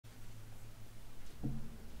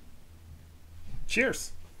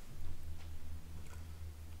Cheers.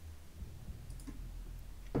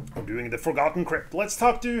 We're doing the Forgotten Crypt. Let's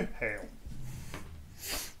talk to Hale.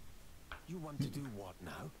 You want to do what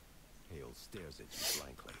now? Hale stares at you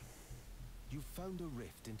blankly. You found a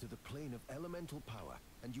rift into the plane of elemental power,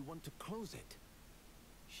 and you want to close it.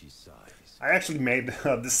 She sighs. I actually made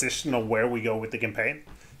a decision of where we go with the campaign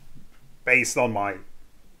based on my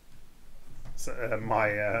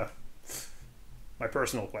my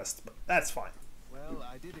personal quest, but that's fine. Well,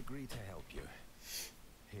 I did agree to help you.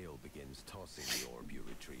 Hale begins tossing the orb you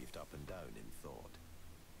retrieved up and down in thought.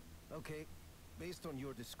 Okay, based on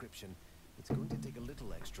your description, it's going to take a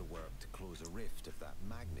little extra work to close a rift of that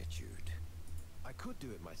magnitude. I could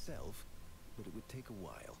do it myself, but it would take a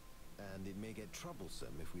while, and it may get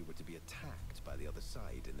troublesome if we were to be attacked by the other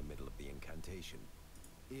side in the middle of the incantation.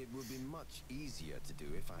 It would be much easier to do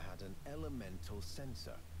if I had an elemental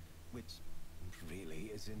sensor, which really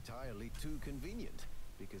is entirely too convenient,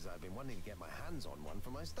 because I've been wanting to get my hands on one for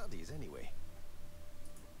my studies anyway.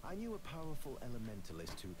 I knew a powerful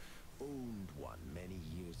elementalist who owned one many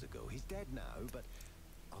years ago. He's dead now, but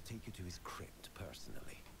I'll take you to his crypt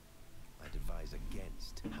personally. I'd advise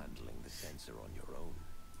against handling the sensor on your own.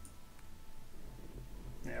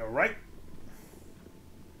 All right.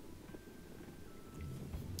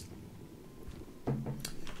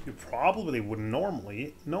 You probably wouldn't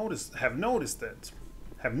normally have noticed it,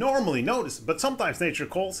 but sometimes nature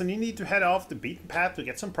calls and you need to head off the beaten path to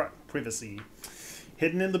get some privacy.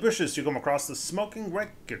 Hidden in the bushes, you come across the smoking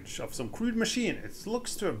wreckage of some crude machine. It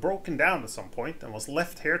looks to have broken down at some point and was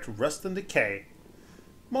left here to rust and decay.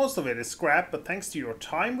 Most of it is scrap, but thanks to your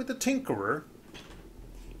time with the Tinkerer,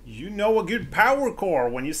 you know a good power core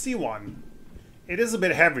when you see one. It is a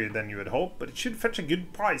bit heavier than you had hoped, but it should fetch a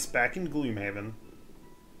good price back in Gloomhaven.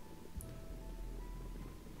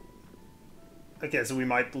 Okay, so we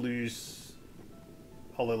might lose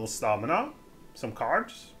a little stamina, some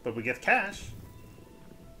cards, but we get cash.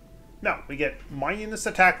 No, we get minus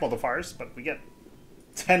attack modifiers, but we get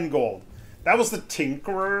 10 gold. That was the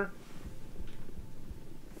Tinkerer.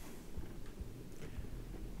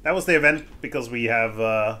 That was the event because we have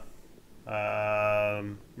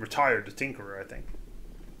retired the Tinkerer, I think.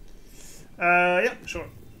 Yeah, sure.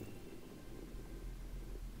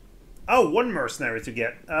 Oh, one mercenary to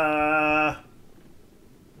get.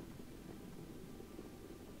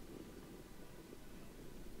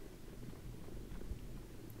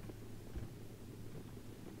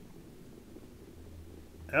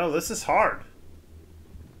 Oh, this is hard.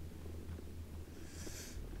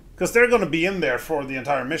 Because they're going to be in there for the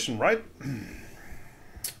entire mission, right?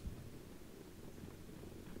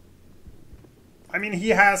 I mean, he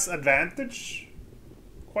has advantage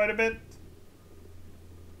quite a bit.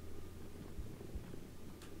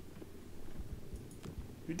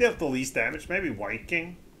 Who dealt the least damage? Maybe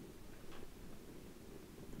Viking.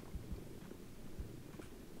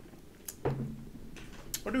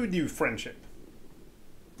 Or do we do friendship?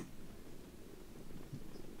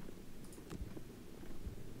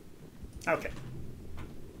 Okay.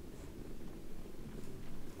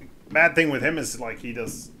 Bad thing with him is like he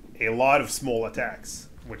does a lot of small attacks,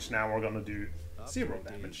 which now we're gonna do 0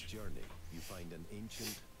 damage. Journey, you find an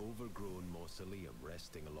ancient, overgrown mausoleum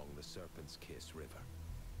resting along the Serpent's Kiss River.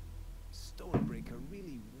 Stonebreaker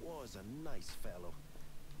really was a nice fellow.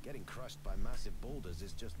 Getting crushed by massive boulders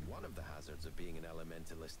is just one of the hazards of being an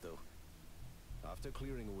elementalist, though. After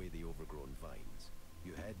clearing away the overgrown vines,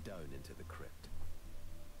 you head down into the crypt.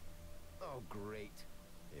 Oh, great,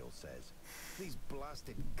 Hale says. These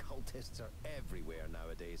blasted cultists are everywhere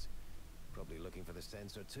nowadays. Probably looking for the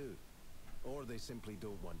sensor too. Or they simply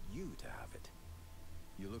don't want you to have it.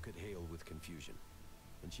 You look at Hale with confusion,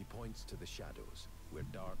 and she points to the shadows, where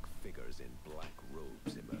dark figures in black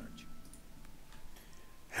robes emerge.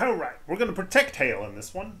 Alright, we're gonna protect Hale in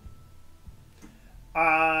this one.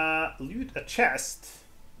 Loot a chest.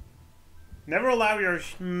 Never allow your...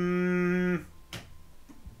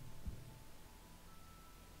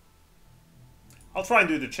 I'll try and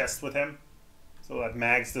do the chest with him, so that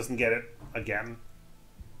Mags doesn't get it again.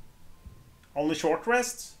 Only short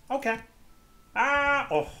rests? Okay.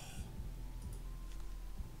 Oh.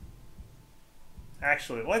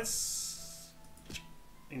 Actually, let's...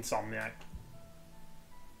 Insomniac.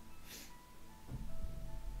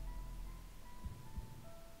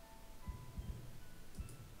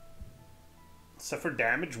 Suffer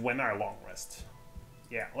damage when I long rest.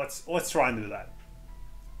 Yeah, let's try and do that.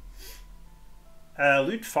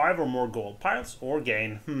 Loot 5 or more gold piles or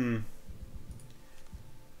gain.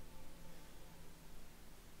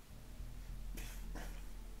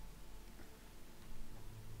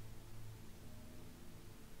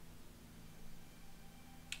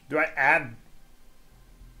 Do I add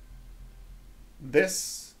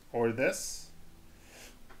this or this?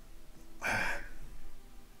 I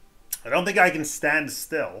don't think I can stand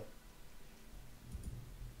still.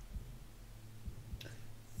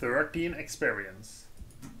 13 experience.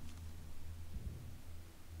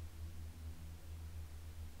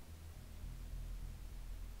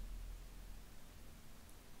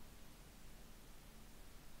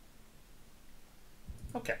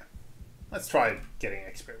 Okay. Let's try getting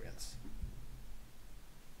experience.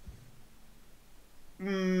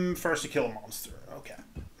 First to kill a monster. Okay.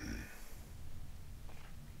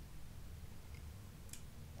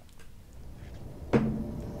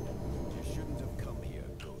 You shouldn't have come here,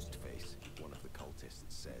 Ghostface, one of the cultists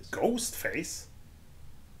says. Ghostface?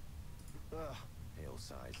 Ugh, Hale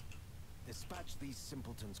sighs. Dispatch these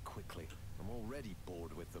simpletons quickly. I'm already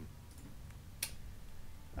bored with them.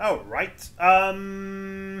 Oh, right.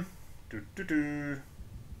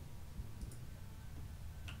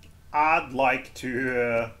 I'd like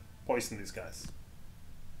to poison these guys.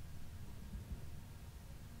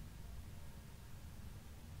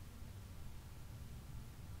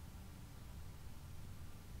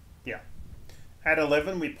 Yeah. At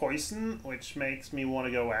 11 we poison, which makes me want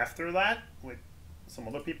to go after that with some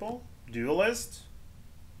other people. Duelist.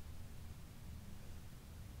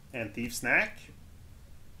 And Thief Snack.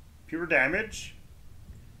 Pure damage.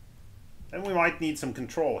 Then we might need some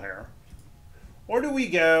control here. Or do we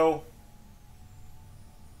go...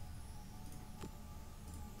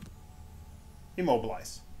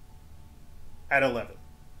 Immobilize. At 11.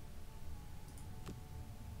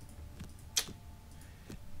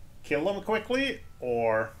 Kill them quickly,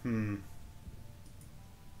 or...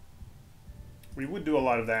 We would do a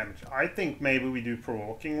lot of damage. I think maybe we do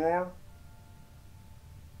Provoking Roar.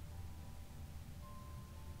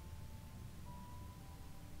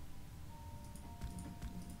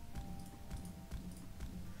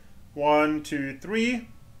 One, two, three.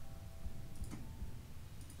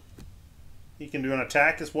 He can do an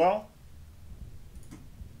attack as well.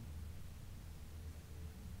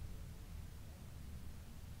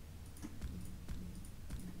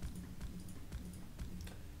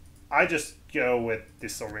 I just go with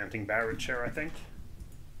Disorienting Barrage here, I think.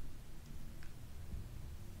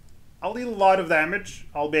 I'll deal a lot of damage.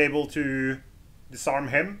 I'll be able to disarm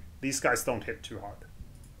him. These guys don't hit too hard.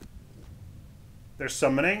 They're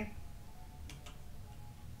summoning.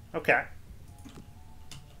 Okay.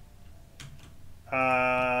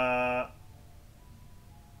 1,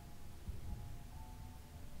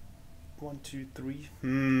 2, 3.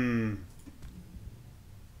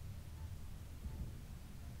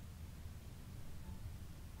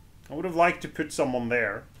 I would have liked to put someone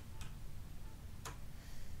there.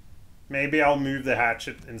 Maybe I'll move the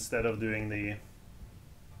hatchet instead of doing the...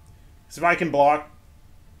 So if I can block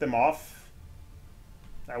them off,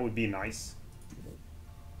 that would be nice.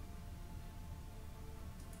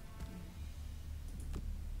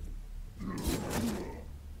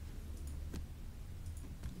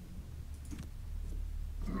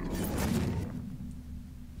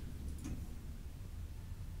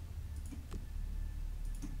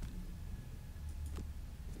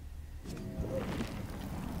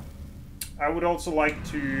 I would also like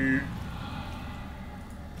to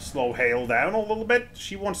slow Hale down a little bit.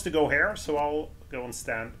 She wants to go here, so I'll go and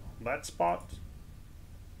stand on that spot.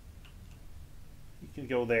 You can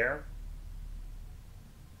go there.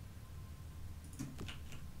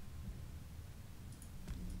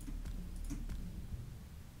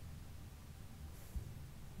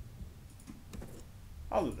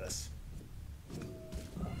 I'll do this.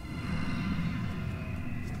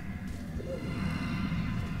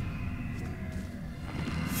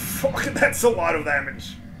 Fuck, that's a lot of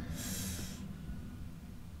damage.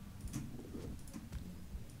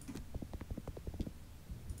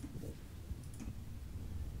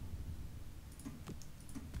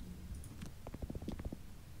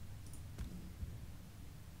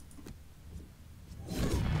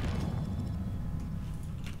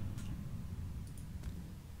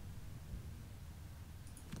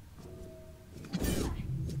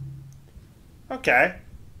 Okay.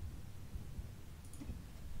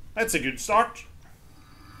 That's a good start.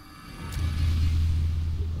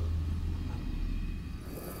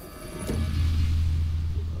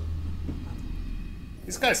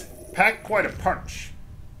 These guys pack quite a punch.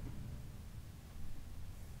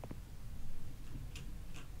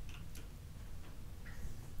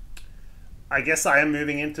 I guess I am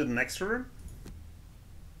moving into the next room.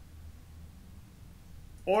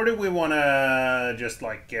 Or do we want to just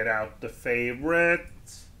like get out the favorite?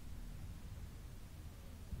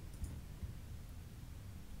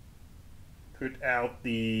 Put out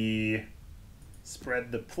the...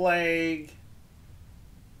 Spread the plague.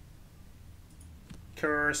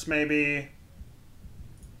 Curse, maybe.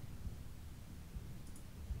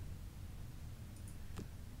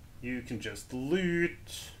 You can just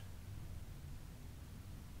loot.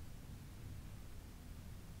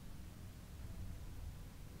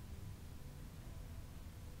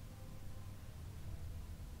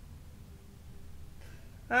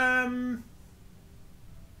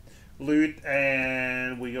 Loot,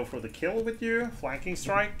 and we go for the kill with you. Flanking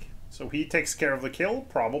strike. So he takes care of the kill,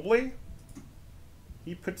 probably.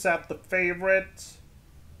 He puts out the favorite.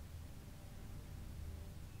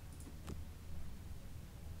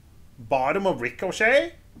 Bottom of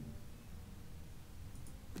Ricochet?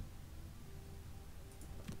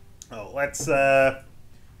 Oh, let's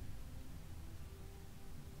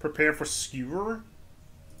prepare for Skewer.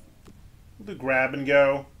 We'll do grab and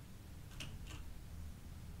go.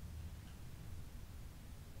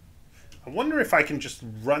 I wonder if I can just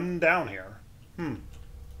run down here.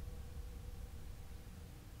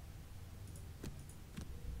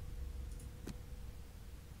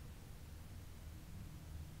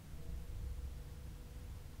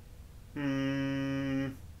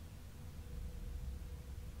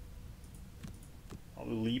 I'll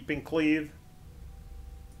do leaping cleave.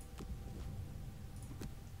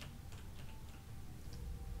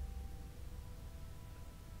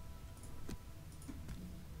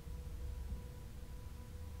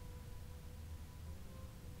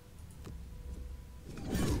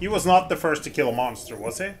 He was not the first to kill a monster,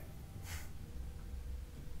 was he?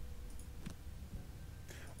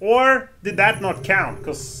 Or did that not count?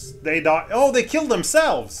 Because they died. Oh, they killed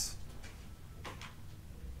themselves.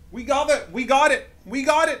 We got it. We got it. We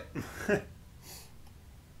got it.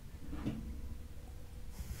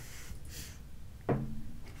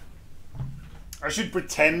 I should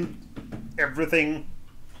pretend everything.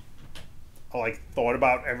 I like thought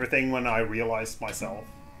about everything when I realized myself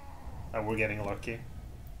that we're getting lucky.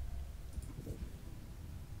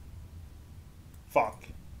 Fuck.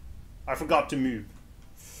 I forgot to move.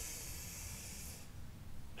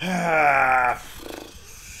 Okay.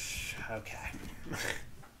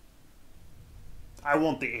 I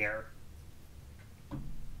want the air.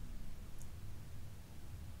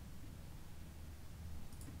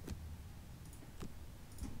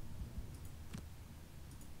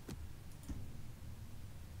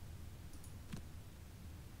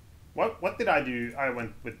 What did I do? I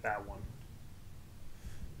went with that one.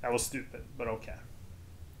 That was stupid, but okay.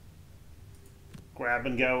 Grab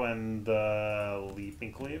and go and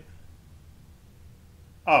leaping cleave.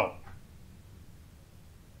 Oh.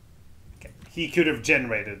 Okay. He could have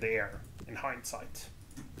generated the air in hindsight.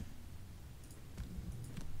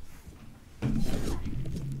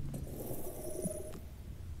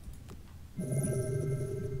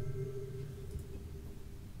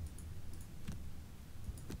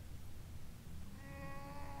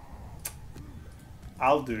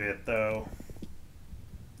 I'll do it though.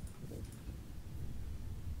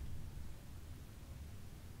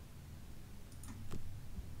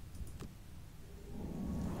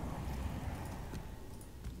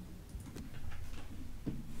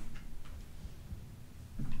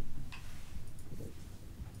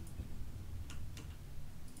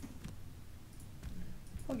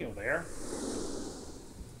 I'll go there.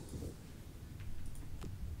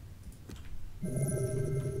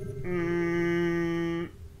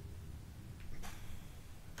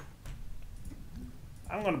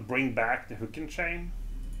 I'm gonna bring back the hook and chain.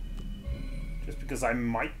 Just because I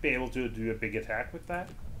might be able to do a big attack with that.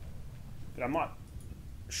 But I'm not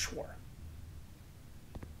sure.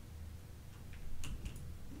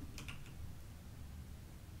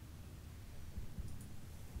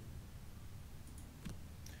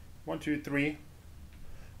 One, two, three.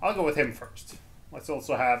 I'll go with him first. Let's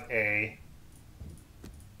also have a...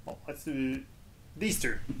 Well, let's do these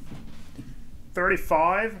two.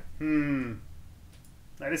 35?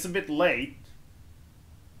 That is a bit late.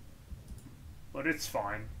 But it's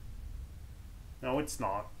fine. No, it's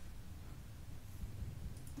not.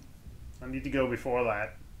 I need to go before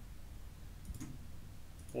that.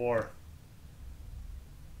 Or...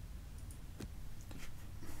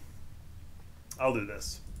 I'll do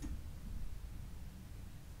this.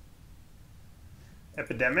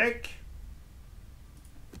 Epidemic.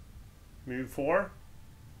 Move 4.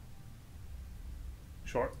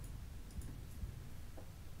 Short.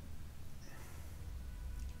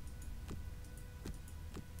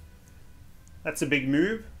 That's a big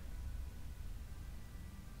move.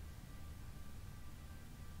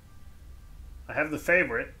 I have the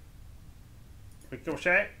favorite.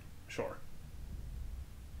 Ricochet? Sure.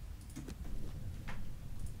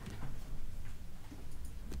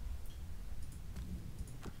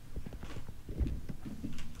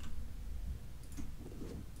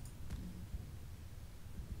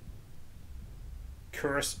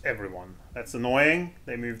 curse everyone. That's annoying.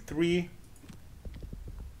 They move 3.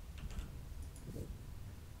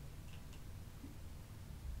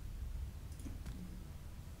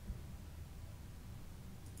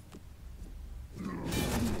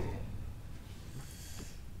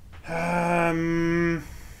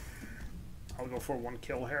 I'll go for 1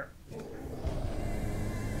 kill here.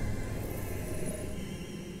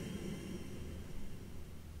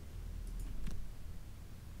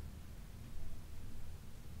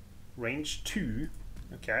 Range 2.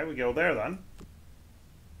 Okay, we go there then.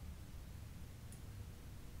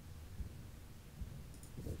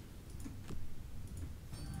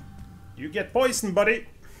 You get poisoned, buddy.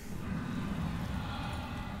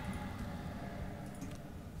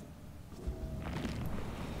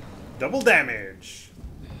 Double damage.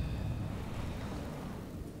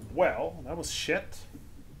 Well, that was shit.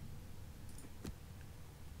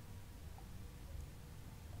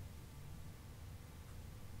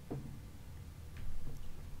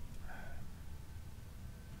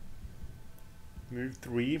 Move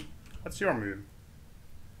 3. What's your move?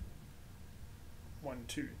 1,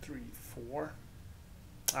 2, 3, 4.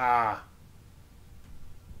 Ah.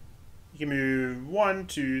 You can move 1,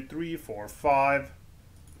 2, 3, 4, 5.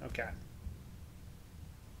 Okay.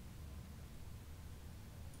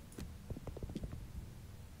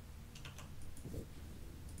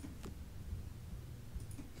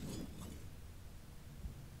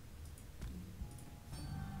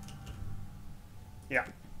 Yeah.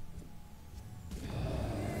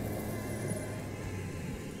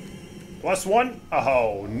 +1.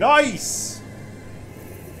 Oh, nice!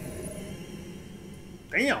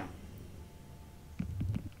 Damn.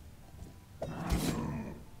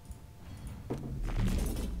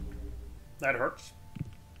 That hurts.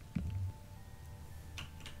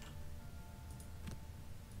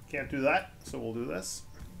 Can't do that, so we'll do this.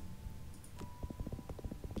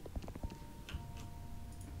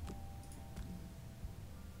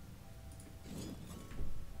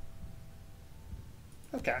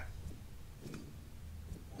 Okay.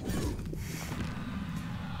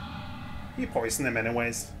 You poison him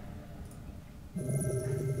anyways.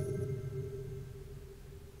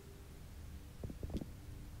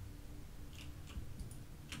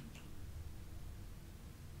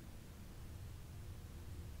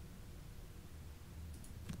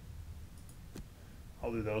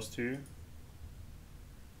 I'll do those 2.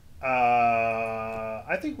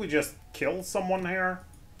 I think we just kill someone here.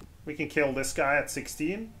 We can kill this guy at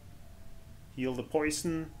 16. Heal the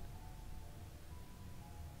poison.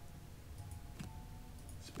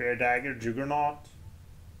 Spear dagger, Juggernaut.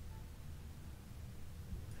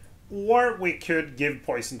 Or we could give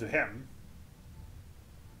poison to him.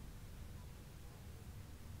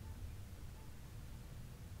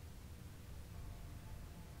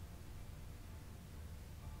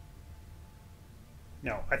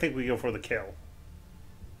 No, I think we go for the kill.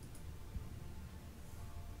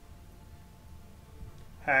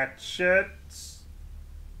 Hatchet.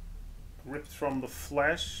 Ripped from the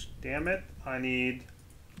flesh. Damn it. I need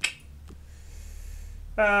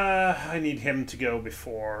him to go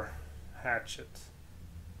before Hatchet.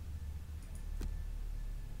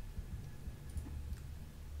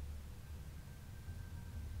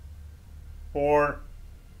 Or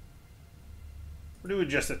do we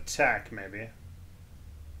just attack, maybe?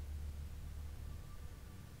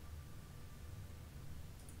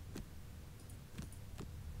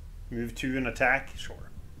 Move 2 and attack? Sure.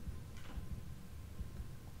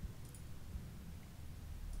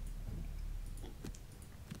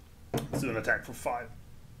 Let's do an attack for 5.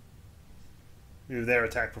 Move there,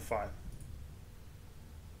 attack for 5.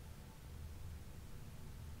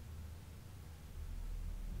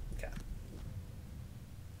 Okay.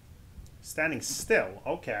 Standing still,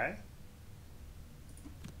 okay.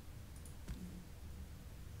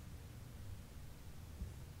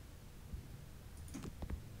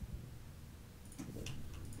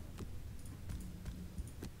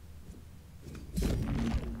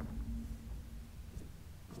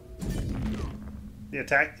 The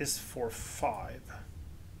attack is for 5.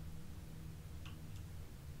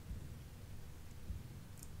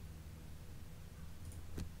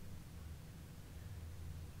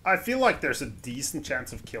 I feel like there's a decent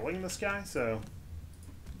chance of killing this guy, so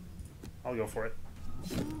I'll go for it.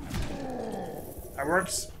 That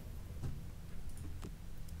works.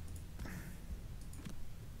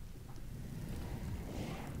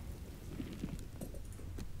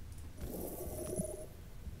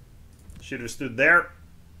 Should have stood there.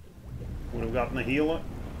 Would have gotten a heal,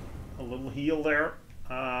 a little heal there.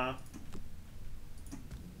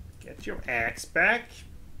 Get your axe back.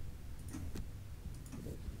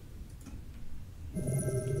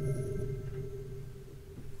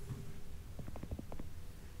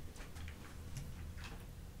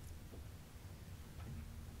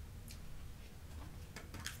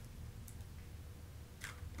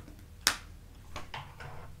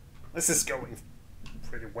 This is going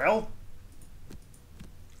pretty well.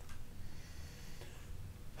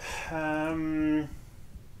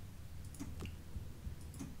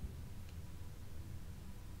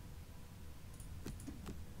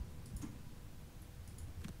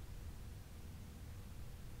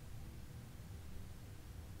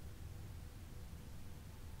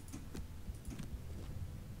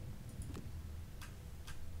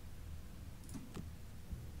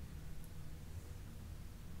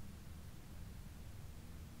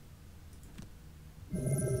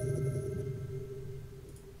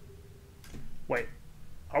 Wait,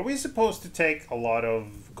 are we supposed to take a lot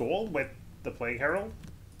of gold with the Plagueherald?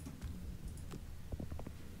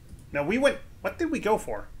 No, we went... What did we go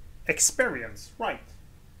for? Experience, right.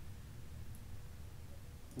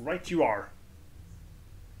 Right you are.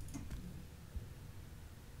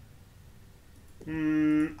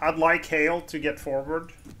 I'd like Hale to get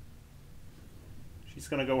forward. She's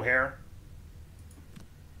gonna go here.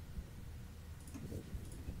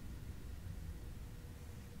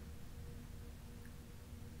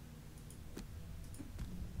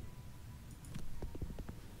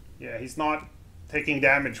 Yeah, he's not taking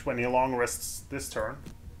damage when he long rests this turn.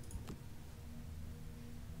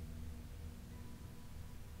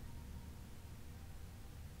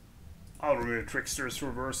 I'll remove Trickster's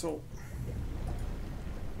Reversal.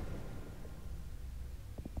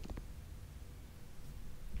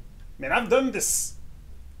 Man, I've done this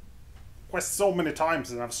quest so many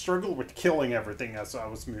times and I've struggled with killing everything as I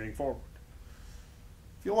was moving forward.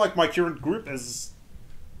 I feel like my current group is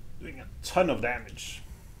doing a ton of damage.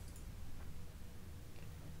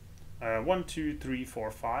 1, 2, 3, 4,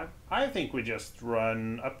 5. I think we just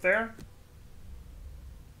run up there.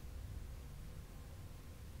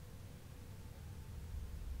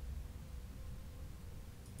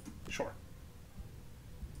 Sure.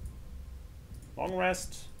 Long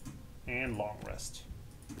rest and long rest.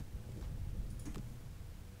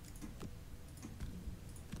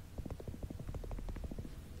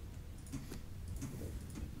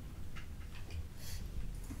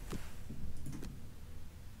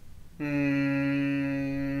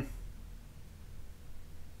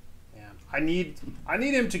 Yeah, I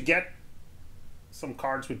need him to get some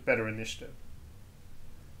cards with better initiative.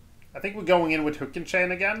 I think we're going in with Hook and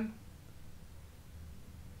Chain again.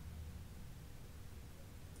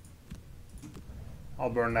 I'll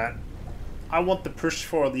burn that. I want the push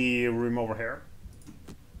for the room over here.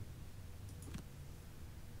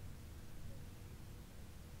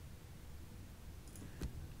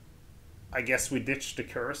 I guess we ditched the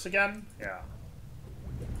curse again? Yeah.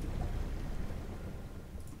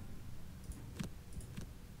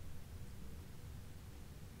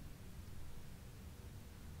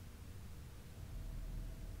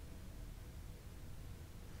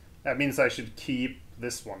 That means I should keep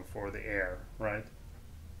this one for the air, right?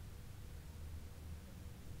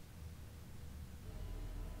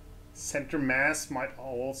 Center mass might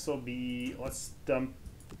also be... Let's dump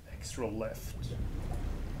extra left.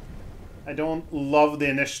 I don't love the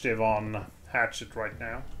initiative on Hatchet right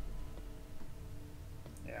now.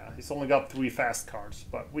 Yeah, he's only got 3 fast cards,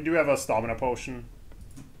 but we do have a stamina potion.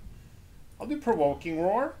 I'll do Provoking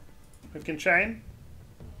Roar. Hook and Chain.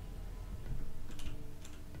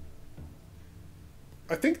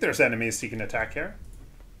 I think there's enemies he can attack here.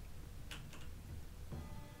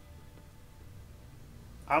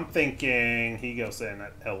 I'm thinking he goes in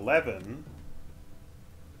at 11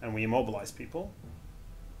 and we immobilize people.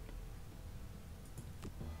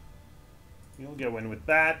 You'll go in with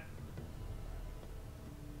that.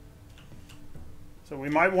 So we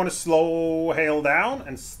might want to slow Hale down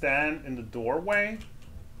and stand in the doorway.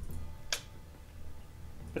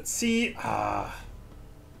 But see,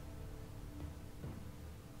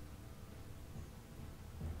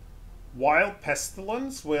 Wild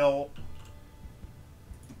Pestilence will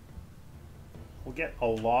get a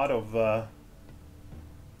lot of how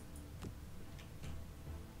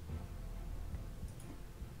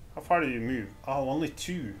far do you move? Oh, only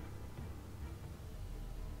 2.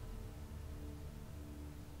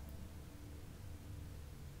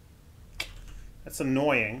 That's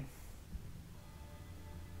annoying.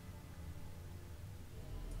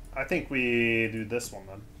 I think we do this one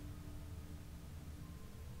then.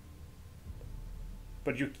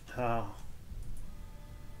 But you...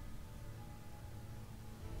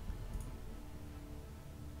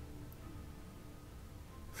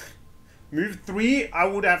 Move 3, I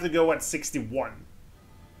would have to go at 61.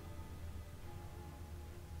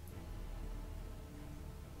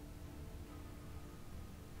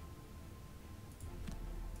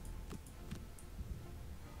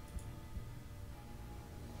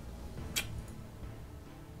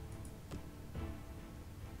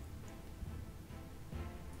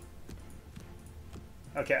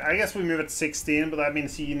 Okay, I guess we move at 16, but that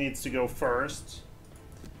means he needs to go first.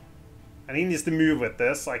 And he needs to move with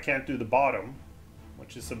this. I can't do the bottom,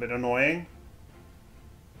 which is a bit annoying.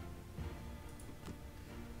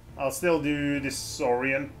 I'll still do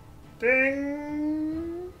disorienting.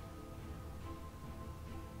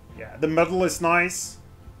 Yeah, the middle is nice.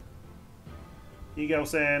 He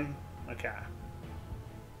goes in. Okay.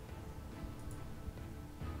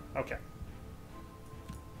 Okay.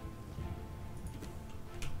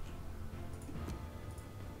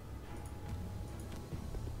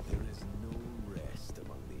 There is no rest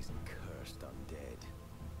among these cursed undead.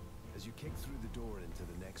 As you kick through the door into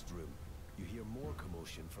the next room, you hear more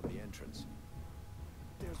commotion from the entrance.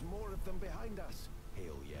 There's more of them behind us,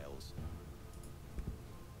 Hale yells.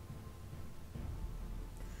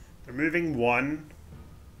 They're moving one.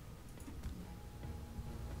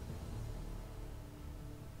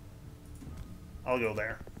 I'll go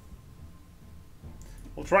there.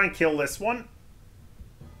 We'll try and kill this one.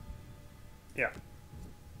 Yeah.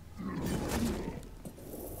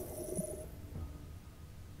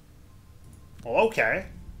 Well, okay.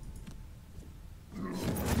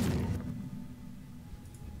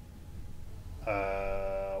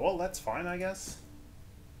 Well, that's fine, I guess.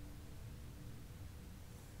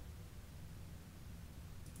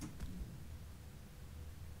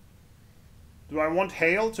 Do I want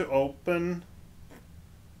Hale to open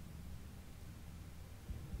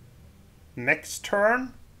next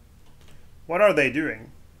turn? What are they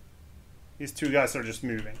doing? These two guys are just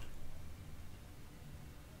moving.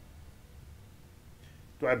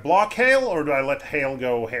 Do I block Hale or do I let Hale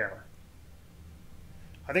go here?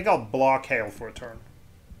 I think I'll block Hale for a turn.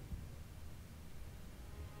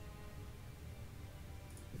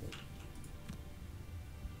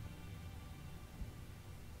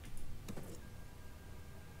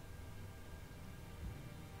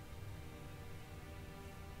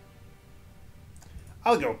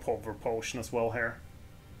 I'll go Pulver Potion as well here.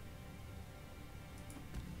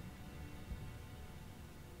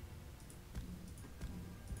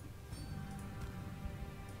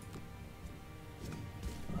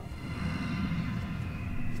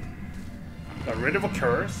 Got rid of a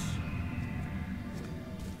curse.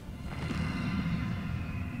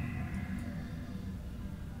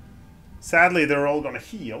 Sadly, they're all gonna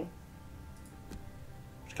heal,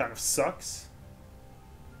 which kind of sucks.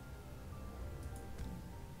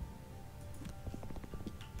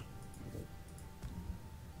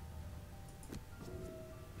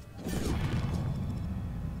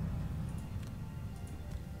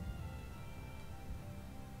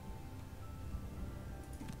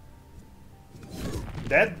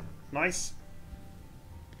 Dead. Nice.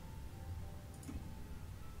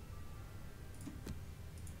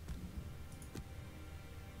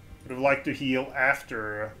 Would have liked to heal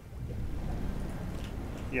after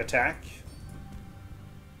the attack.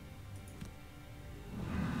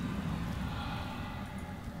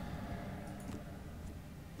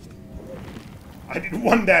 I did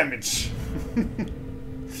 1 damage.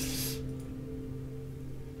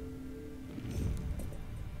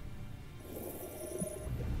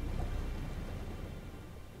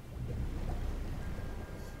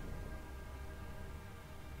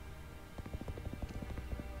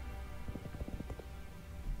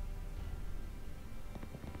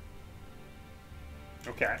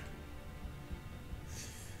 Okay.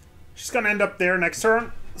 She's gonna end up there next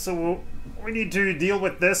turn, so we need to deal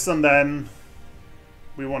with this and then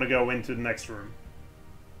we want to go into the next room.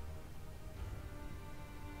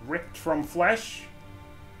 Ripped from flesh?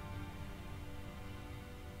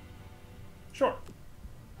 Sure.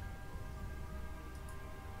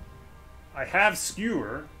 I have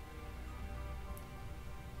skewer.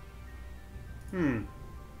 We'll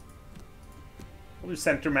do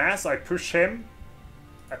center mass. I push him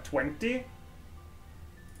at 20.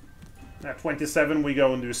 At 27 we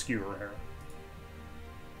go and do a skewer here.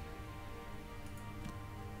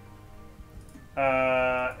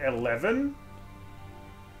 11.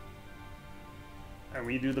 And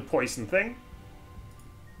we do the poison thing.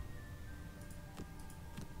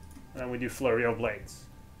 And we do Flurry of Blades.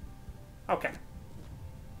 Okay.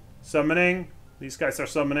 Summoning. These guys are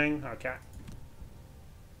summoning. Okay.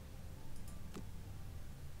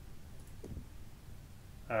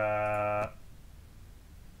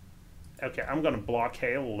 Okay, I'm gonna block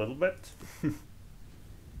Hale a little bit.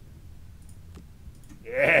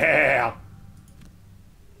 Yeah!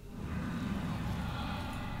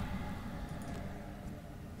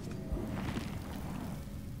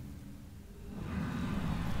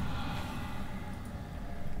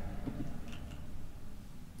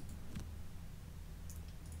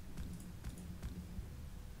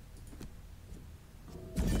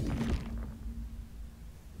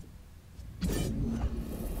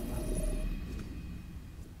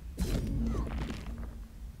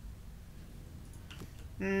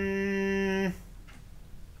 Hmm.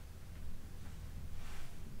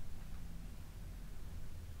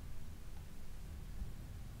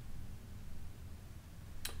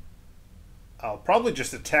 I'll probably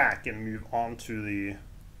just attack and move on to the...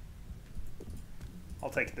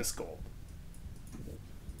 I'll take this gold.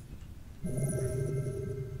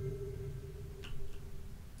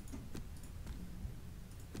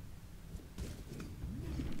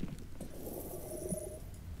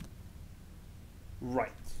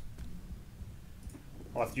 Right.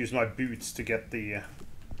 I'll have to use my boots to get the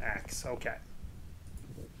axe. Okay.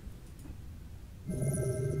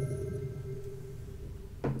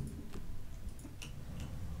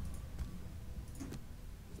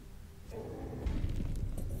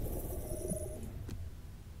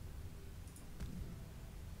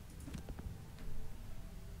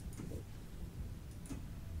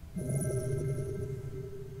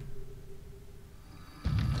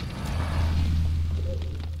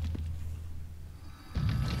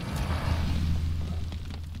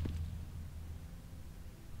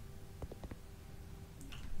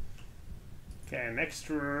 Okay, next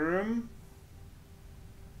room.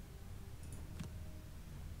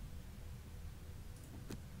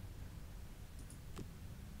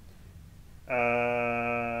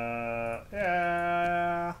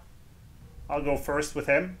 Yeah. I'll go first with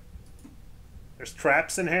him. There's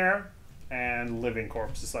traps in here and living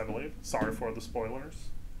corpses, I believe. Sorry for the spoilers.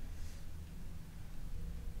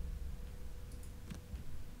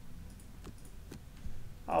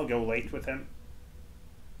 I'll go late with him.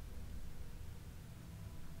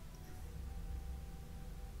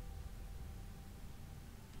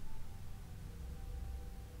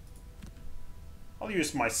 I'll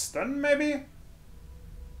use my stun, maybe?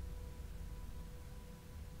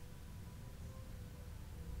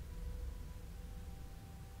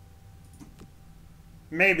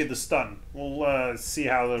 Maybe the stun. We'll see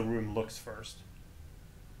how the room looks first.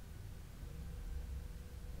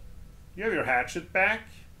 You have your hatchet back?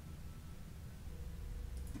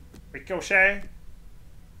 Ricochet?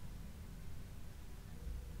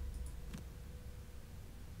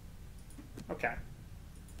 Okay.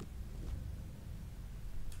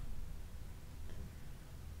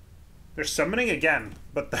 They're summoning again,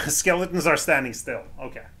 but the skeletons are standing still.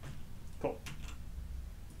 Okay. Cool.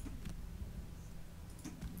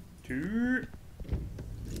 2.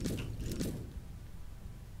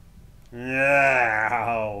 Yeah.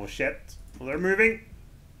 Oh, shit. Well, they're moving.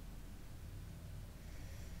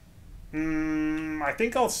 I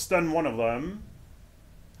think I'll stun one of them.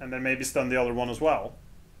 And then maybe stun the other one as well.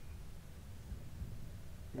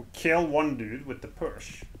 We'll kill one dude with the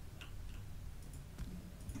push.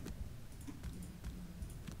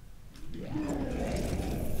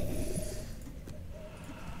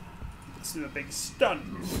 Let's do a big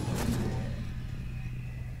stun.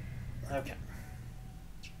 Okay.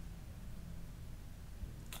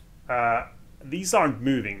 These aren't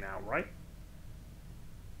moving now, right?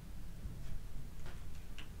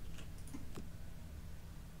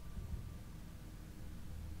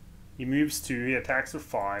 He moves 2, he attacks for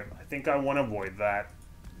 5. I think I want to avoid that.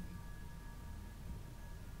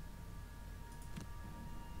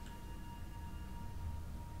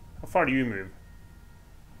 How far do you move?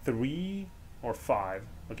 3 or 5?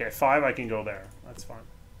 Okay, 5 I can go there. That's fine.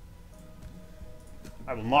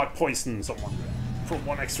 I will not poison someone for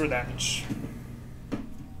 1 extra damage.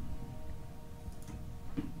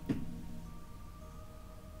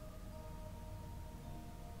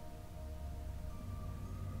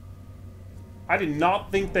 I did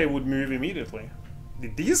not think they would move immediately.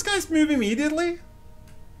 Did these guys move immediately?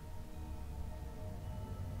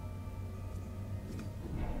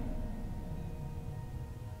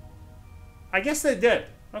 I guess they did.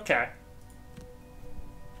 Okay.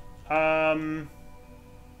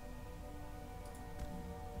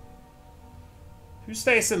 Who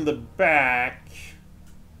stays in the back?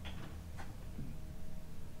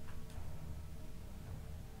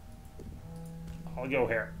 I'll go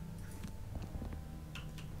here.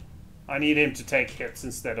 I need him to take hits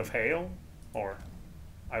instead of hail. Or,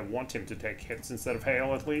 I want him to take hits instead of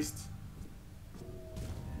hail, at least.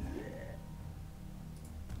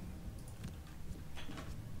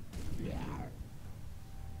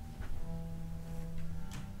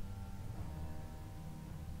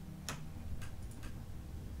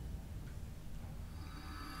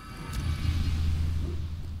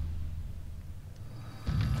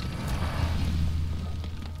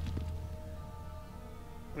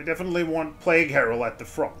 We definitely want Plagueherald at the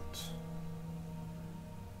front.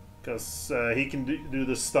 Because he can do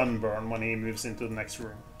the stun burn when he moves into the next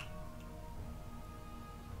room.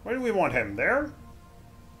 Where do we want him? There?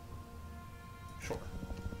 Sure.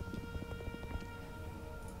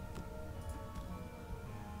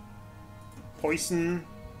 Poison.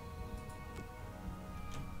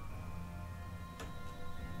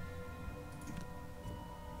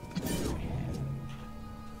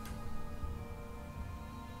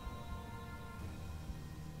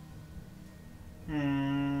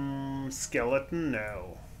 Skeleton,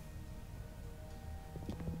 no.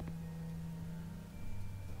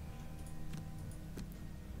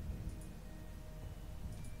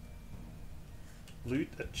 Loot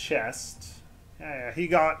a chest. Yeah, he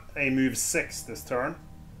got a move 6 this turn.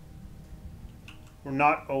 We're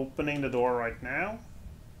not opening the door right now.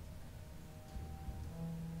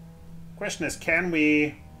 Question is, can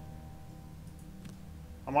we...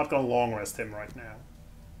 I'm not gonna long rest him right now.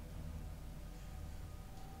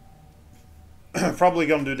 Probably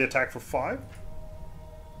gonna do the attack for 5.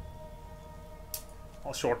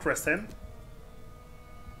 I'll short rest him.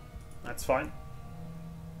 That's fine.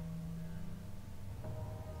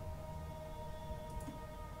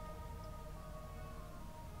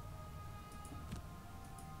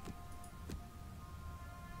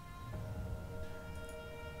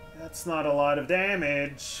 That's not a lot of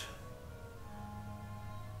damage.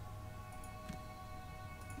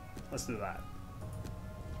 Let's do that.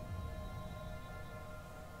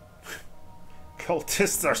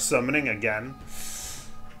 Cultists are summoning again.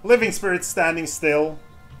 Living spirits standing still.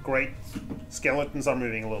 Great. Skeletons are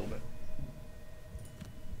moving a little bit.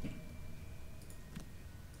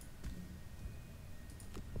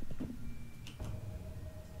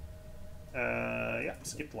 Yeah,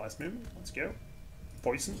 skip the last movement. Let's go.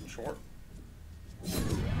 Poison, sure.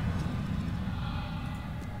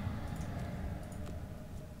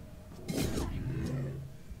 Do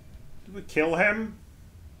we kill him?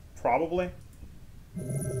 Probably.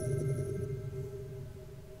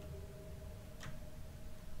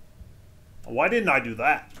 Why didn't I do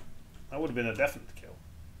that? That would have been a definite kill.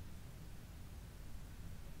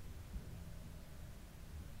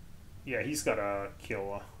 Yeah, he's got a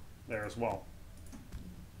kill there as well.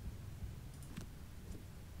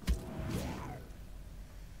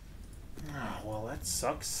 Oh, well, that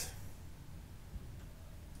sucks.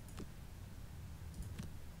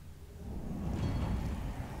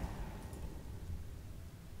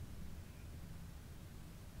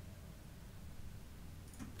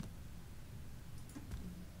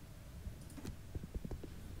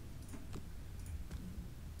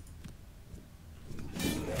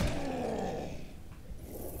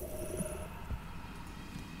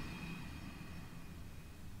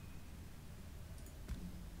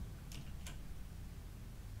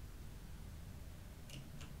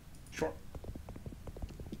 Sure.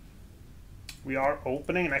 We are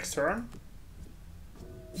opening next turn.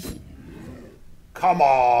 Come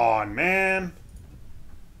on, man.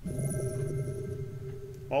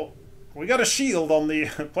 Well, we got a shield on the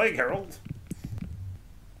Plagueherald.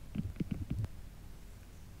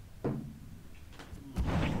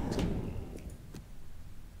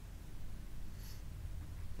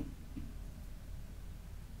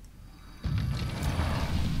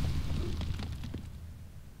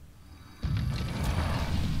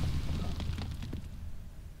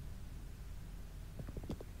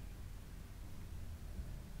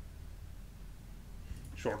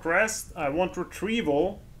 Short rest. I want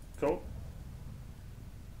retrieval. Cool.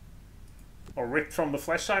 Or ripped from the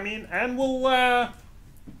flesh, I mean. And we'll,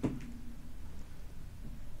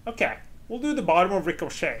 okay. We'll do the bottom of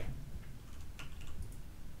Ricochet.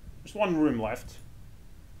 There's one room left.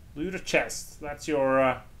 Loot a chest. That's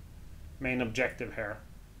your main objective here.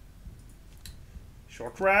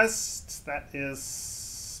 Short rest. That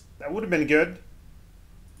would have been good.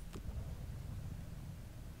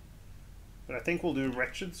 But I think we'll do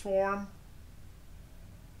Wretched Swarm.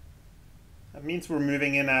 That means we're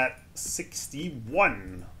moving in at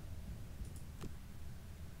 61.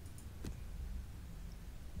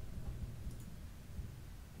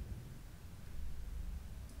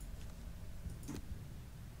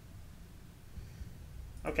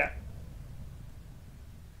 Okay.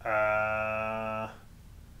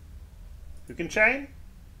 Who can chain?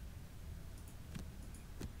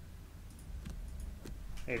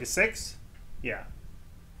 86? Yeah.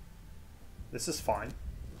 This is fine.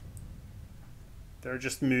 They're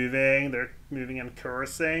just moving. They're moving and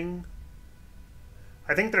cursing.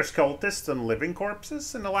 I think there's cultists and living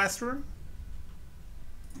corpses in the last room.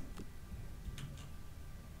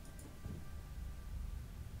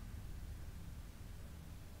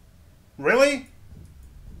 Really?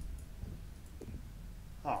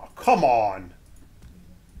 Oh, come on.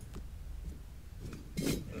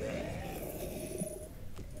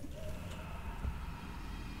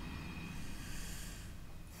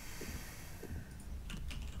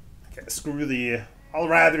 Okay, screw the I'll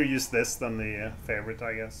rather use this than the favorite,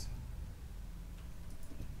 I guess.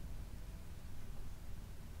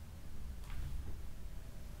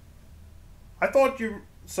 I thought you...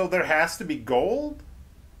 So there has to be gold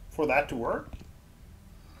for that to work?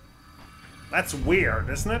 That's weird,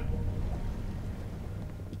 isn't it?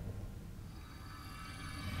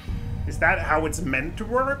 Is that how it's meant to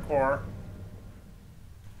work, or...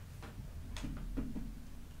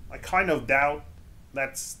 I kind of doubt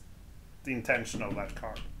that's the intention of that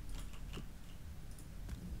card.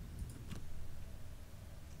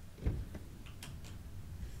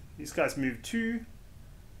 These guys move 2.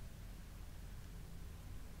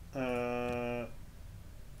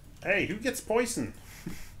 Hey, who gets poison?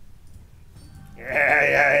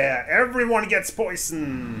 Yeah. Everyone gets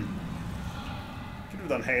poison. Could have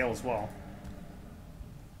done hail as well.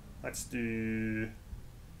 Let's do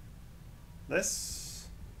this.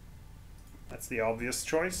 That's the obvious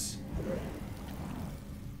choice.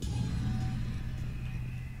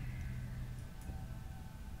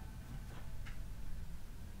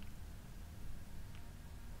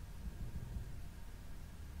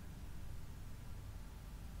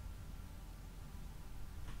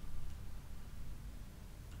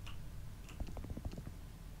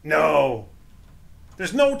 No!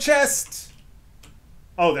 There's no chest!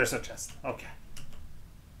 Oh, there's a chest. Okay.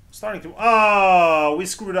 Starting to... Oh, we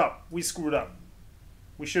screwed up. We screwed up.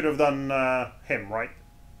 We should have done him, right?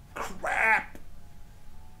 Crap!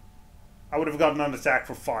 I would have gotten an attack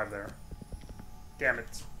for 5 there. Damn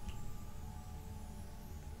it.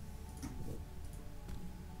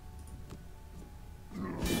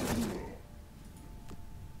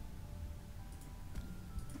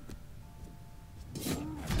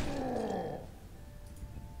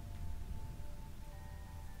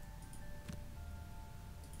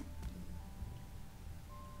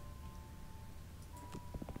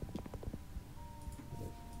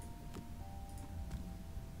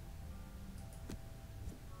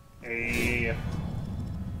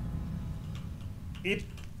 It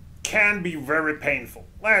can be very painful.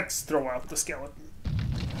 Let's throw out the skeleton.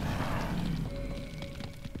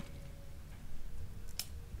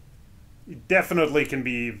 It definitely can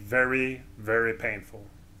be very, very painful.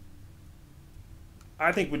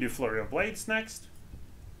 I think we do Flurry of Blades next.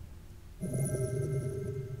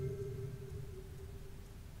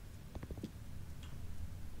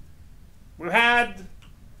 We've had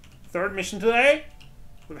 3rd mission today.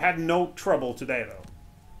 We've had no trouble today, though.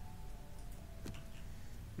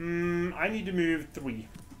 I need to move 3.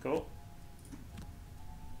 Cool.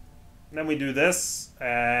 And then we do this,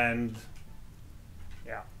 and...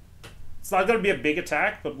 yeah. It's not going to be a big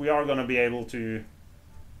attack, but we are going to be able to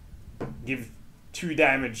give 2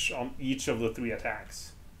 damage on each of the 3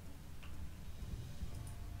 attacks.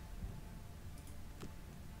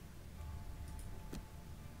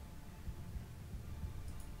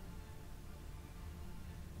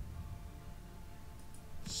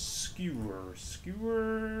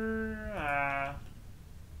 Skewer.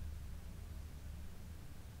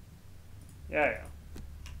 Yeah.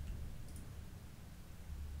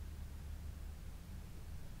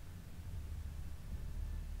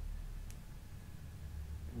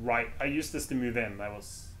 Right, I used this to move in. That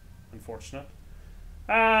was unfortunate.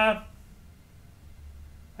 I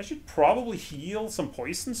should probably heal some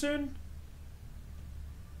poison soon.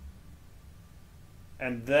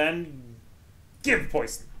 And then give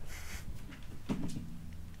poison.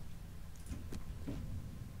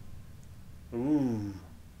 Ooh,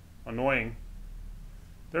 annoying.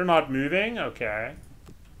 They're not moving? Okay.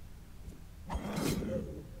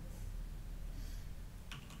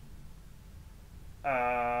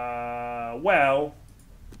 Well.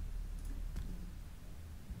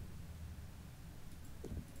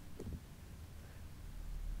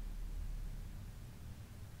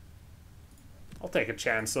 I'll take a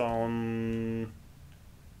chance on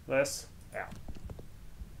this. Yeah.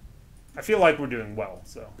 I feel like we're doing well,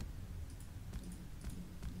 so.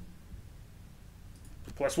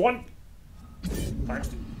 +1. Times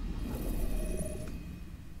 2.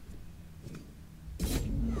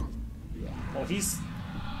 Well, he's...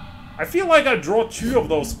 I feel like I draw 2 of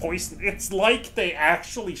those poison. It's like they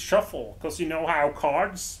actually shuffle. Because you know how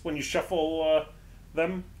cards, when you shuffle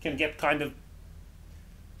them, can get kind of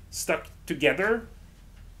stuck together.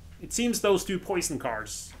 It seems those 2 poison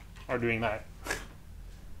cards are doing that.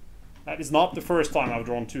 That is not the first time I've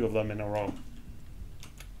drawn 2 of them in a row.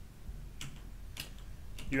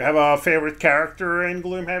 You have a favorite character in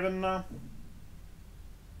Gloomhaven?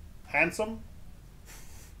 Handsome?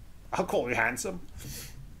 I'll call you Handsome.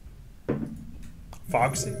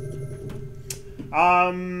 Foxy.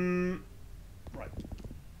 Right.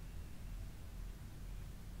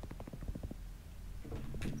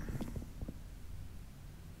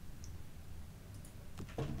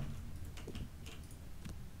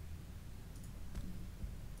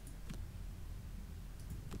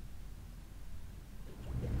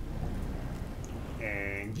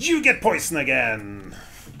 You get poison again!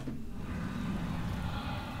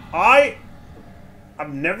 I've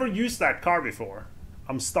never used that card before.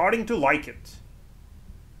 I'm starting to like it.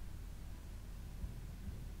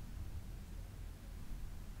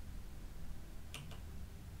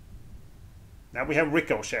 Now we have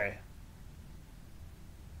Ricochet.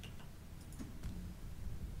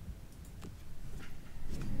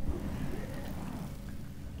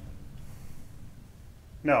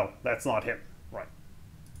 No, that's not him. Right.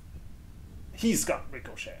 He's got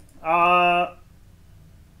Ricochet.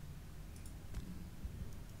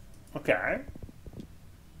 Okay.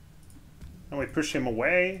 And we push him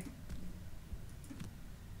away.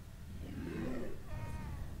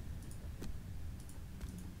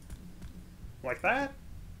 Like that?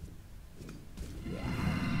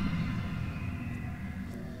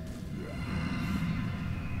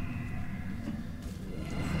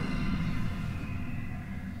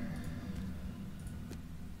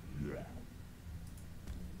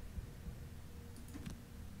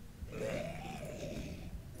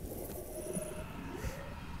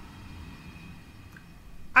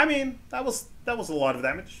 I mean, that was a lot of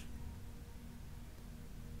damage.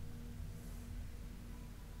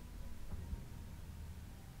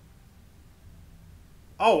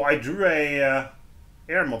 Oh, I drew a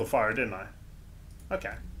air modifier, didn't I?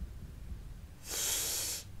 Okay.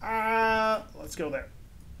 Let's go there.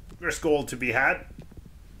 There's gold to be had.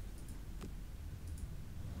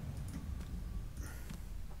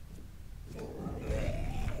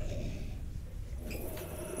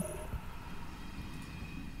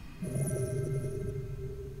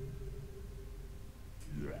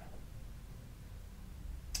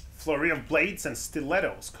 Flurry of Blades and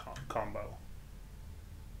Stilettos combo.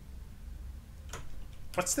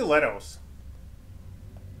 What's Stilettos?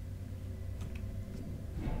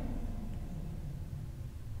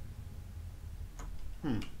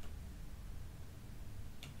 I'm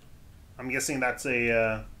guessing that's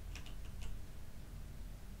a...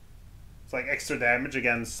 it's like extra damage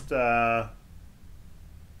against...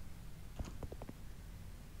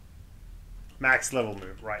 max level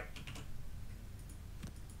move, right.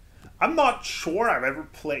 I'm not sure I've ever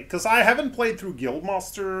played... because I haven't played through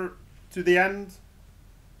Guildmaster to the end.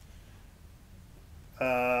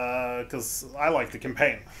 Because I like the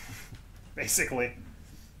campaign, basically.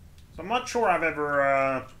 So I'm not sure I've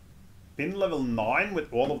ever been level 9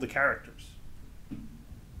 with all of the characters.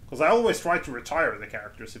 Because I always try to retire the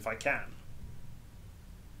characters if I can.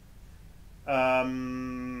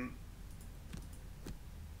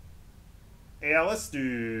 Yeah, let's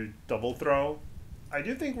do double throw. I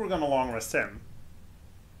do think we're gonna long rest him.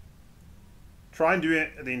 Try and do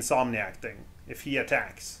the Insomniac thing if he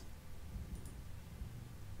attacks.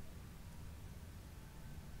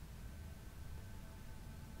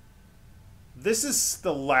 This is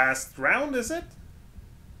the last round, is it?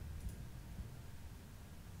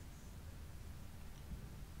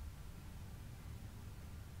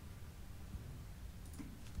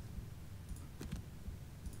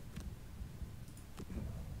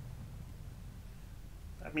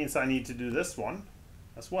 That means I need to do this one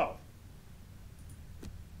as well.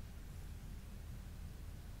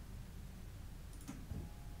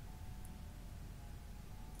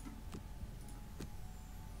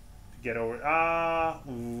 Get over.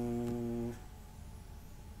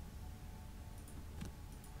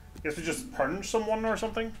 Guess we just punch someone or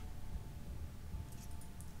something.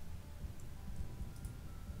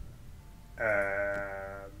 Do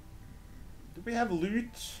we have loot?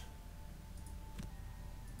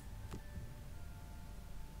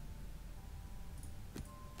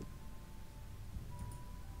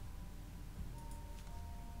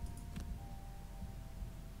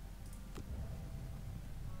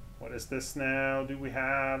 What is this now? Do we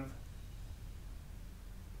have...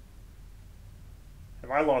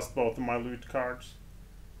 have I lost both of my loot cards?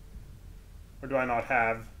 Or do I not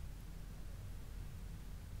have?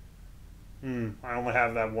 I only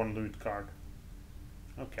have that one loot card.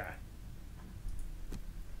 Okay.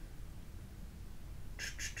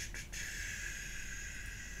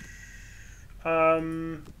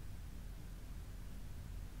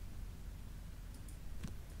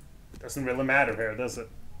 Doesn't really matter here, does it?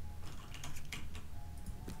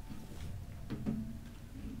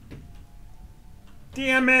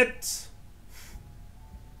 Damn it!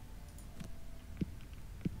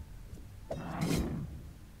 I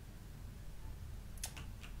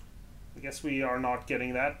guess we are not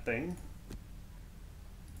getting that thing.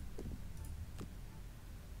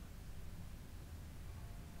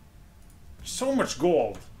 So much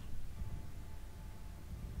gold.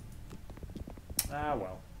 Ah,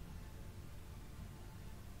 well.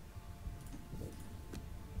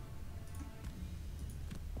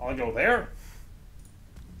 I'll go there.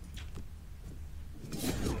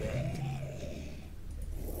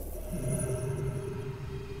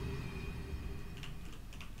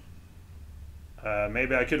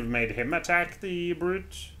 Maybe I could have made him attack the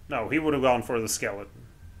brute. No, he would have gone for the skeleton.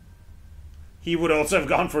 He would also have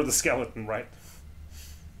gone for the skeleton, right?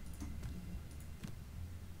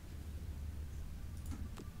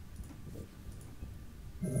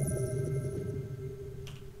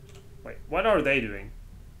 Wait, what are they doing?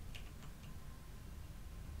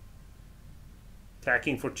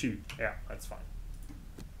 Attacking for 2. Yeah, that's fine.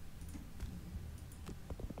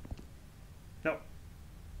 No.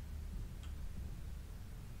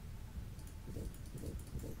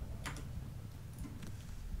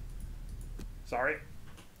 Sorry.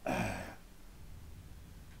 I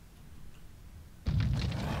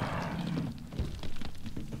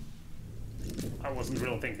wasn't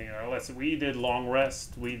really thinking. We did long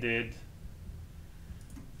rest. We did.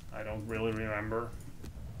 I don't really remember.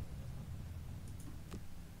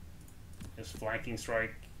 Just flanking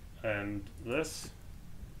strike and this.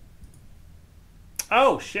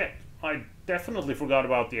 Oh shit! I definitely forgot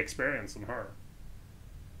about the experience on her.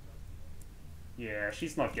 Yeah,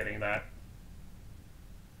 she's not getting that.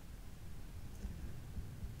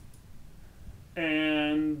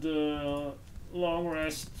 And long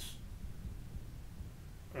rest.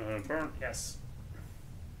 Burn, yes.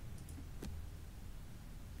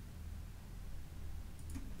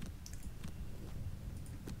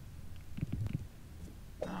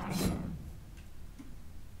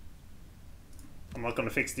 I'm not going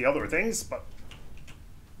to fix the other things, but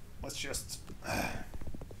let's just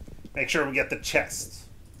make sure we get the chest.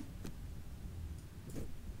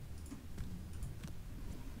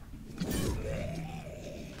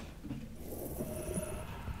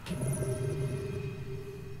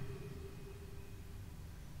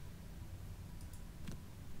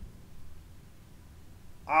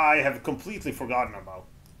 I have completely forgotten about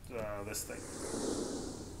this thing.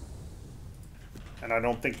 And I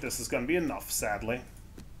don't think this is going to be enough, sadly.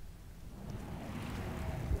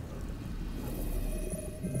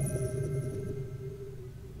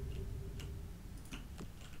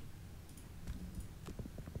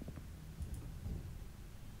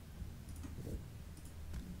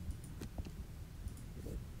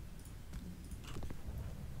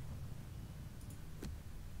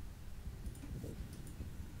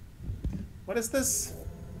 What is this?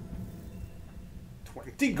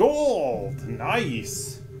 20 gold!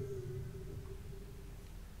 Nice!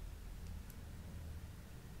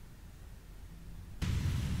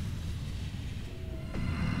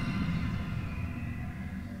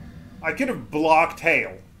 I could have blocked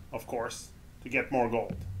hail, of course, to get more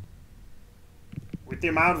gold. With the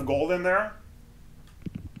amount of gold in there,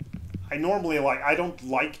 I don't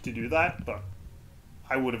like to do that, but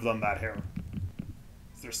I would have done that here.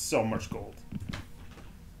 There's so much gold.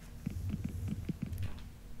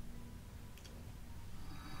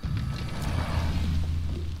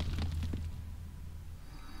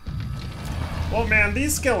 Well, man,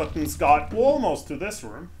 these skeletons got almost to this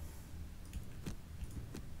room.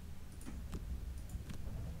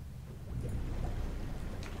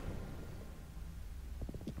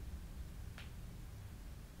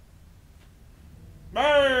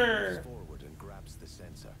 Brrr! Forward and grabs the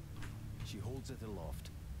censer. She holds it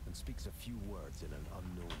aloft and speaks a few words in an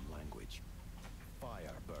unknown language.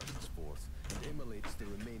 Fire burns forth and immolates the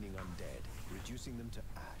remaining undead, reducing them to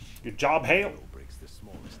ash. Good job, Hale. Breaks the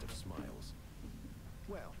smallest of smiles.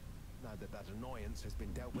 Well, now that annoyance has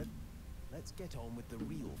been dealt with, let's get on with the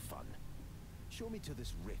real fun. Show me to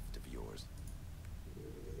this rift of yours.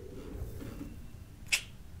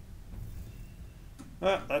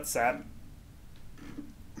 That's sad.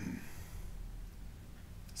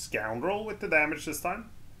 Scoundrel with the damage this time.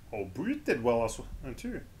 Oh, Brute did well as well,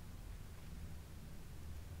 too.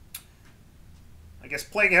 I guess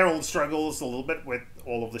Plagueherald struggles a little bit with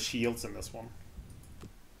all of the shields in this one.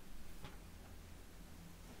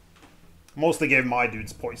 Mostly gave my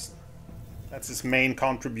dudes poison. That's his main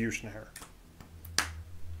contribution here.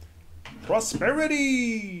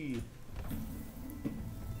 Prosperity!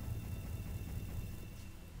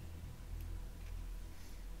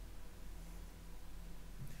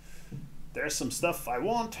 There's some stuff I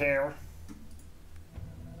want here.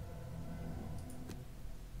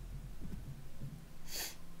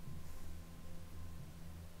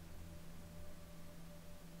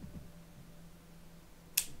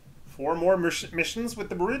 Four more missions with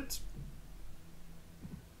the brute.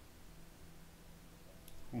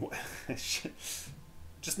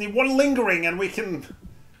 Just need one lingering and we can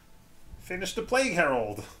finish the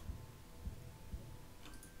Plagueherald.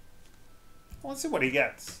 Let's see what he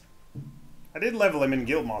gets. I did level him in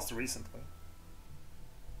Guildmaster recently.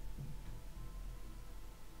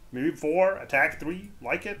 Move 4, attack 3,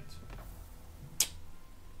 like it.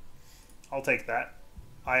 I'll take that.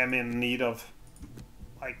 I am in need of...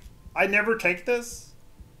 Like, I never take this.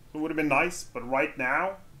 It would have been nice, but right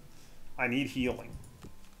now, I need healing.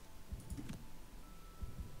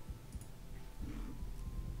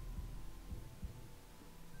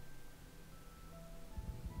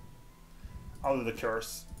 I'll do the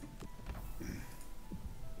curse.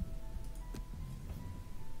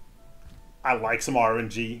 I like some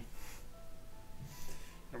RNG.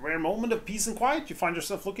 In a rare moment of peace and quiet, you find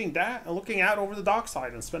yourself looking out over the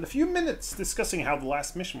dockside and spend a few minutes discussing how the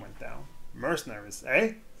last mission went down. Mercenaries,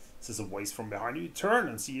 eh? Says a voice from behind you. You turn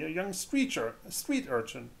and see a young street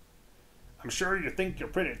urchin. I'm sure you think you're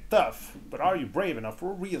pretty tough, but are you brave enough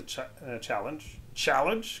for a real challenge?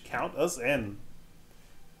 Challenge? Count us in.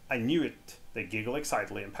 I knew it. They giggle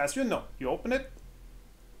excitedly and pass you a note. You open it.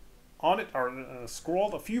 On it are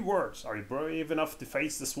scrawled a few words. Are you brave enough to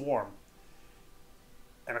face the swarm?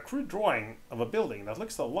 And a crude drawing of a building that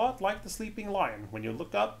looks a lot like the Sleeping Lion. When you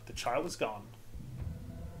look up, the child is gone.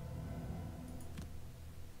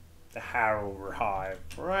 The Harrower Hive.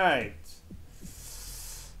 Right.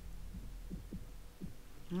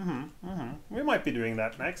 We might be doing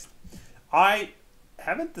that next. I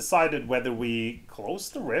haven't decided whether we close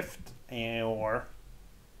the rift or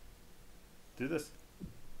do this.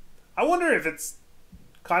 I wonder if it's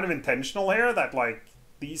kind of intentional here that, like,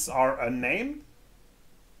 these are unnamed.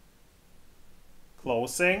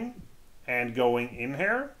 Closing and going in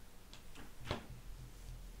here.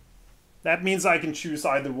 That means I can choose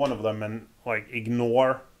either one of them and, like,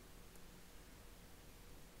 ignore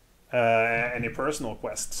any personal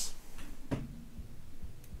quests.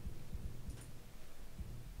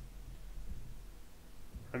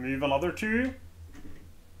 Remove another 2.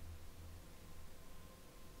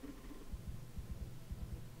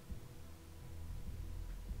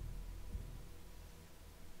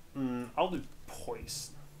 I'll do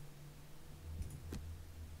poison.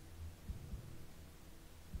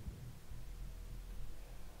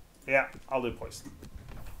 Yeah, I'll do poison.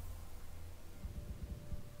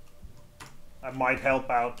 That might help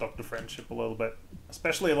out Dr. Friendship a little bit,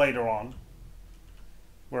 especially later on,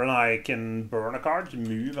 where I can burn a card to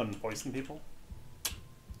move and poison people.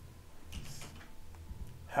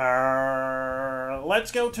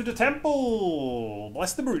 Let's go to the temple.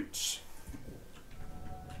 Bless the brutes.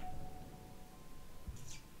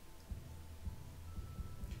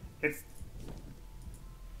 It's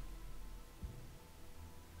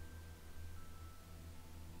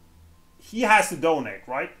he has to donate,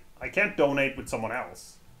 right? I can't donate with someone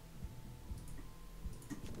else.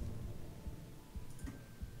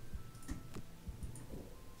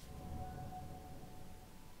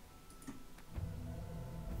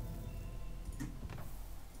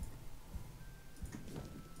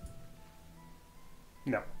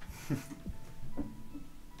 No.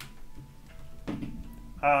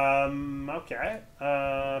 Okay.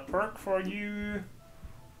 Perk for you.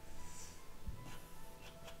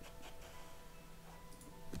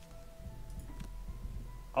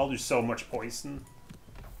 I'll do so much poison.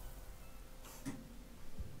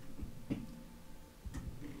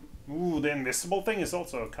 Ooh, the invisible thing is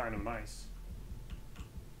also kind of nice.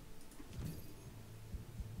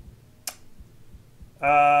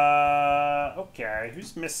 Okay,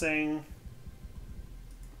 who's missing?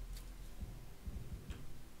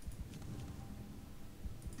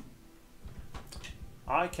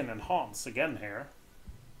 I can enhance again here.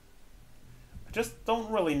 I just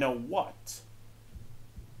don't really know what.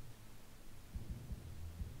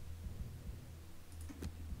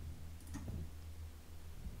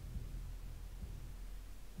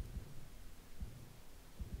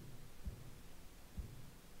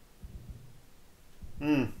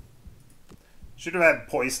 Should have had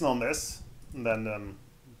poison on this, and then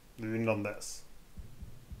wound on this.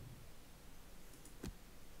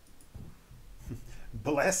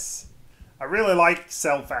 Bless. I really like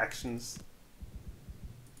self actions,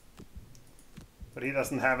 but he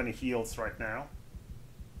doesn't have any heals right now.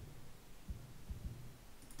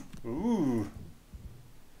 Ooh.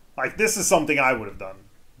 Like, this is something I would have done.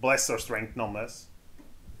 Bless or strengthen on this.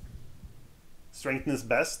 Strengthen is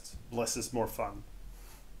best, bless is more fun.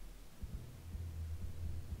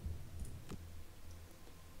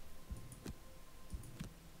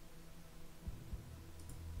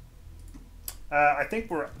 I think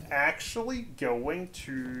we're actually going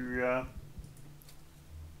to...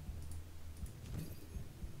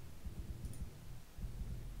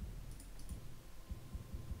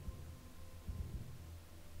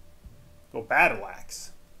 go Oh, battle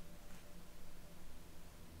axe.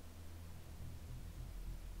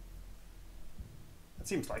 That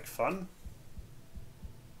seems like fun.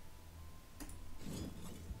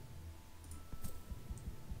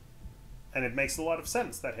 And it makes a lot of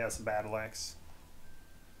sense that he has a battle axe.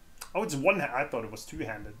 Oh, it's one-handed. I thought it was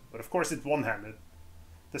two-handed, but of course it's one-handed.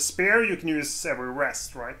 The spear you can use every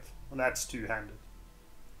rest, right? And that's two-handed.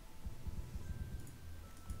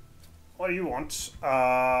 What do you want?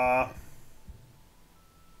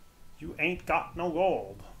 You ain't got no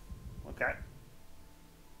gold. Okay.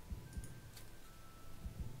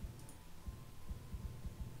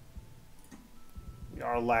 We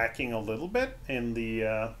are lacking a little bit in the...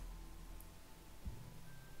 I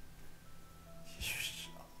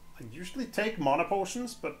usually take mana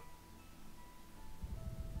potions, but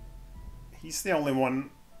he's the only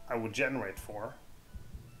one I would generate for.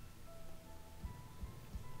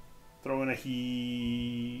 Throw in a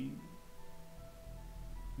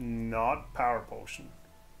not power potion.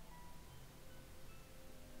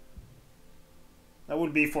 That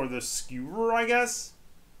would be for the skewer, I guess.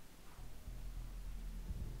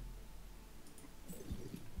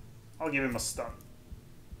 I'll give him a stun.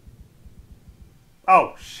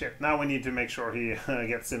 Oh, shit. Now we need to make sure he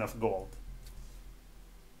gets enough gold.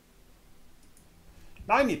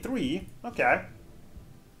 93? Okay.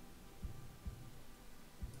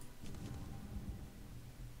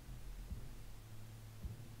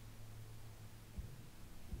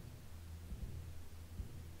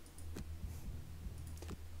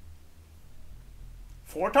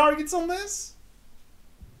 Four targets on this?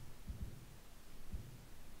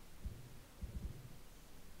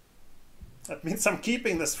 That means I'm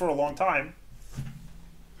keeping this for a long time.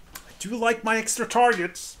 I do like my extra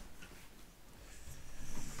targets.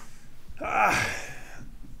 I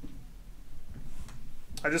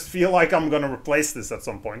just feel like I'm gonna replace this at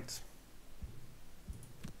some point.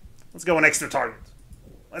 Let's go an extra target.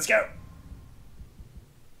 Let's go.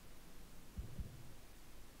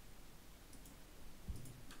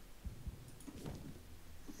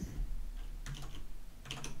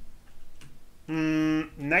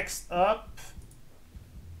 Next up,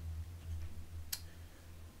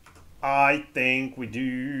 I think we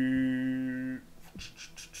do...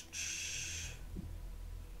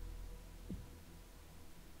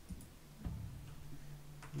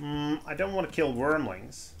 I don't want to kill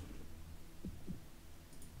wormlings.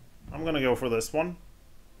 I'm gonna go for this one.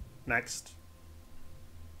 Next.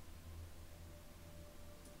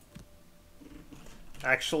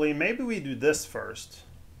 Actually, maybe we do this first.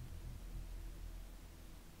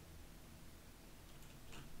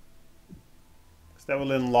 That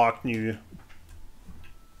will unlock new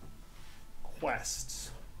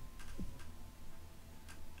quests.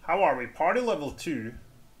 How are we? Party level 2.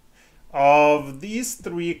 Of these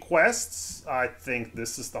 3 quests, I think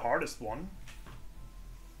this is the hardest one.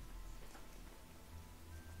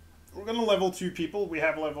 We're gonna level 2 people. We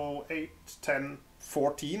have level 8, 10,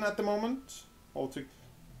 14 at the moment, all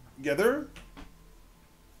together.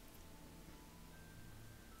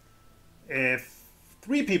 If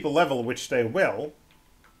 3 people level, which they will,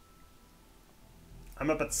 I'm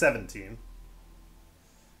up at 17.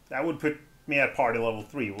 That would put me at party level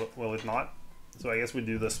 3, will it not? So I guess we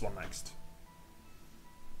do this one next.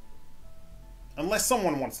 Unless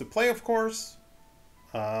someone wants to play, of course.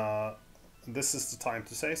 This is the time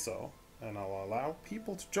to say so. And I'll allow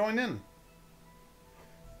people to join in.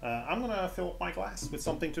 I'm gonna fill up my glass with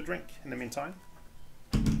something to drink in the meantime.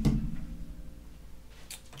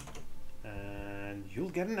 And you'll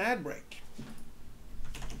get an ad break.